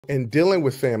In dealing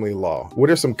with family law, what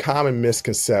are some common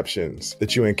misconceptions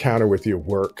that you encounter with your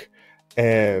work?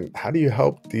 And how do you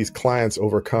help these clients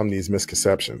overcome these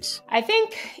misconceptions? I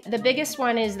think the biggest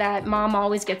one is that mom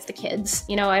always gets the kids.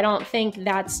 I don't think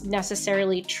that's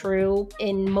necessarily true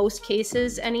in most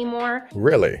cases anymore.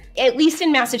 Really? At least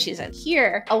in Massachusetts.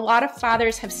 Here, a lot of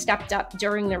fathers have stepped up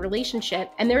during the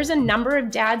relationship, and there's a number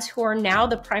of dads who are now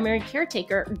the primary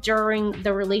caretaker during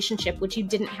the relationship, which you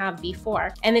didn't have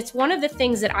before. And it's one of the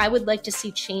things that I would like to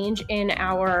see change in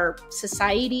our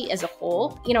society as a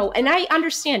whole. And I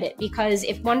understand it because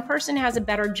if one person has a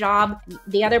better job,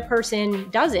 the other person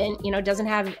doesn't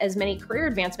have as many career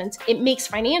advancements, it makes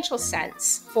financial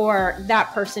sense for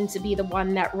that person to be the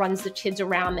one that runs the kids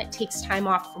around, that takes time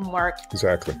off from work.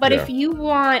 Exactly. But if you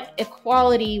want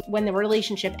equality when the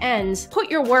relationship ends,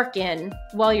 put your work in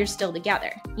while you're still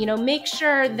together. Make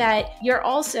sure that you're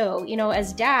also,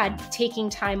 as dad, taking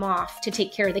time off to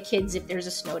take care of the kids if there's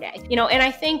a snow day. And I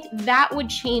think that would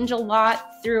change a lot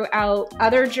throughout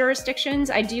other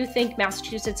jurisdictions. I do think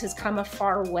Massachusetts has come a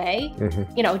far way.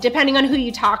 Depending on who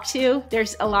you talk to,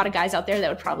 there's a lot of guys out there that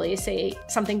would probably say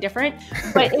something different.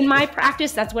 But in my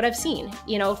practice, that's what I've seen.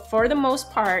 For the most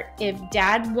part, if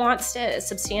dad wants a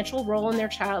substantial role in their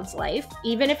child's life,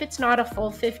 even if it's not a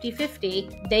full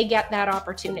 50-50, they get that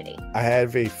opportunity. I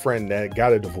have a friend that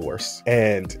got a divorce,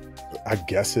 and I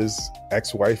guess his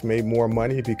ex-wife made more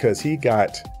money because he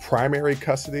got primary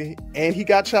custody and he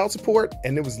got child support.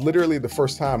 And it was literally the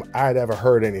first time I'd ever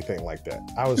heard anything like that.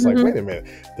 I was like, wait a minute,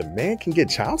 the man can get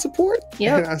child support?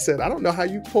 Yep. And I said, I don't know how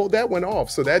you pulled that one off.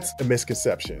 So that's a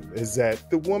misconception, is that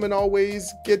the woman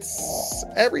always gets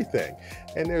everything.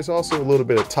 And there's also a little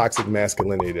bit of toxic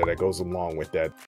masculinity that goes along with that.